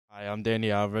Hi, I'm Danny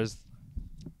Alvarez.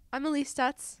 I'm Elise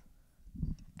Stuetz.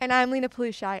 And I'm Lena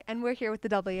Palushaj, and we're here with the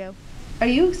W. Are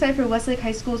you excited for Westlake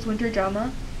High School's winter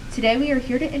drama? Today we are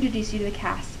here to introduce you to the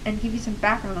cast and give you some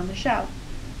background on the show.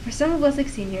 For some of Westlake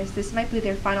seniors, this might be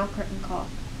their final curtain call.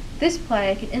 This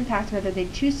play can impact whether they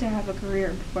choose to have a career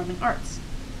in performing arts.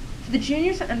 For the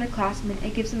juniors and underclassmen,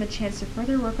 it gives them a chance to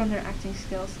further work on their acting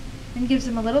skills and gives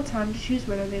them a little time to choose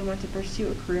whether they want to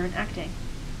pursue a career in acting.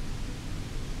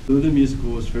 The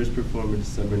musical was first performed in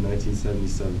December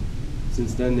 1977.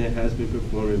 Since then, it has been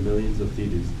performed in millions of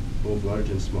theaters, both large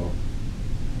and small.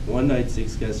 One night,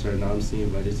 6 guests are anonymously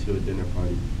invited to a dinner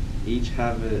party. Each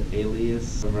have an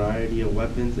alias, a variety of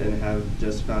weapons, and have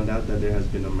just found out that there has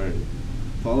been a murder.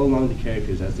 Follow along the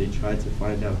characters as they try to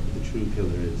find out who the true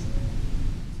killer is.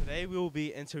 Today we will be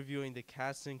interviewing the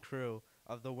cast and crew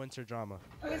of the winter drama.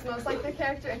 Who is most like their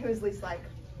character and who is least like?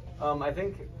 I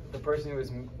think the person who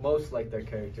is most like their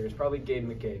character is probably Gabe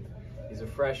McCabe. He's a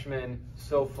freshman,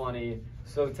 so funny,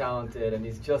 so talented, and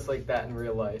he's just like that in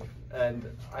real life. And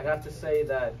I'd have to say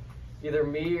that either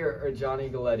me or Johnny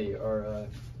Galletti are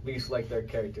least like their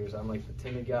characters. I'm like the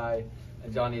timid guy,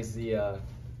 and Johnny's the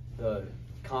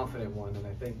confident one, and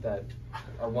I think that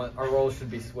our roles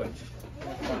should be switched.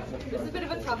 This is a bit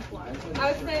of a tough one.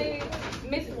 I would say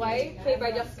Miss White, played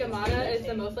by Jessica Mata, is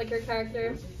the most like her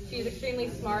character. She's extremely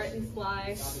smart and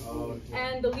sly.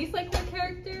 And the least like her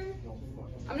character,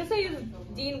 I'm going to say is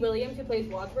Dean Williams, who plays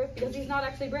Wadsworth, because he's not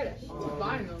actually British.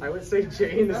 I would say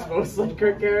Jane is most like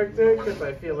her character, because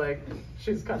I feel like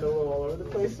she's kind of a little all over the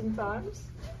place sometimes.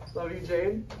 Love you,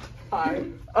 Jane. Hi.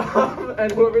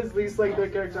 And whoever's least like their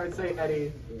character, I'd say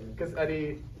Eddie, because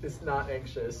Eddie is not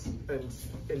anxious and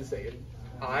insane.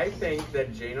 I think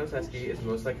that Jane Oseski is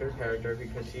most like her character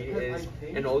because she is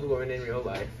an old woman in real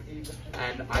life.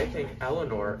 And I think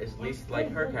Eleanor is least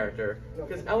like her character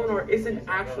because Eleanor isn't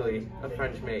actually a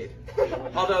French maid.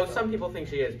 Although some people think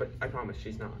she is, but I promise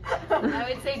she's not.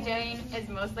 I would say Jane is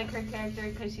most like her character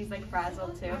because she's like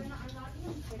frazzled too.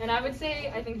 And I would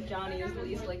say I think Johnny is the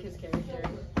least like his character.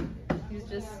 He's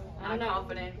just, I don't know.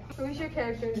 Confident. Who's your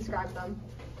character and describe them?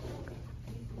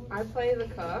 I play the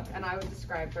cook, and I would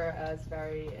describe her as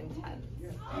very intense.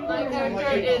 My character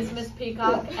is Miss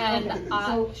Peacock, and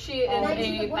she is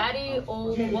a batty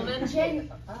old woman,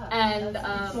 and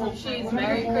she's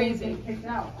very crazy.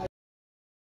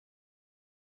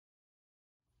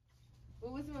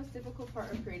 What was the most difficult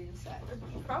part of creating the set?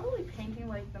 Probably painting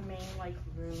like the main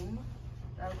room.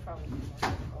 That would probably be the most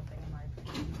difficult thing in my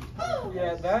opinion.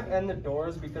 Yeah, that and the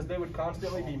doors, because they would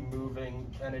constantly be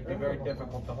moving, and it'd be very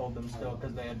difficult to hold them still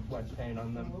because they had wet paint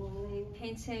on them.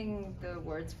 Painting the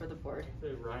words for the board.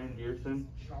 Ryan Dearson.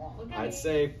 I'd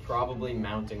say probably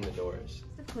mounting the doors.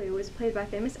 The Clue was played by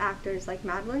famous actors like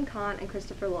Madeline Kahn and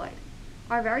Christopher Lloyd.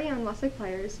 Our very own Westlake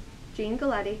Players, Jean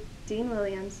Galletti, Dean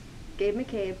Williams, Gabe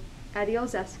McCabe, Eddie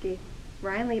Olszewski,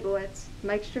 Ryan Leibowitz,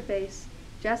 Mike Straface,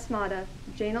 Jess Mata,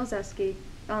 Jane Olszewski,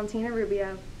 Valentina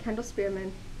Rubio, Kendall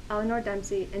Spearman, Eleanor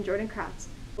Dempsey, and Jordan Kratz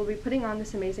will be putting on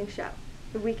this amazing show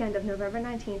the weekend of November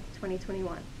 19th,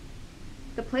 2021.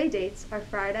 The play dates are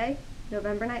Friday,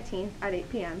 November 19th at 8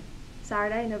 p.m.,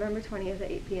 Saturday, November 20th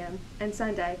at 8 p.m., and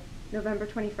Sunday, November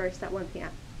 21st at 1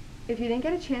 p.m. If you didn't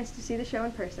get a chance to see the show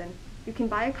in person, you can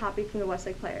buy a copy from the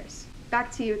Westlake Players.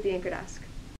 Back to you at the anchor desk.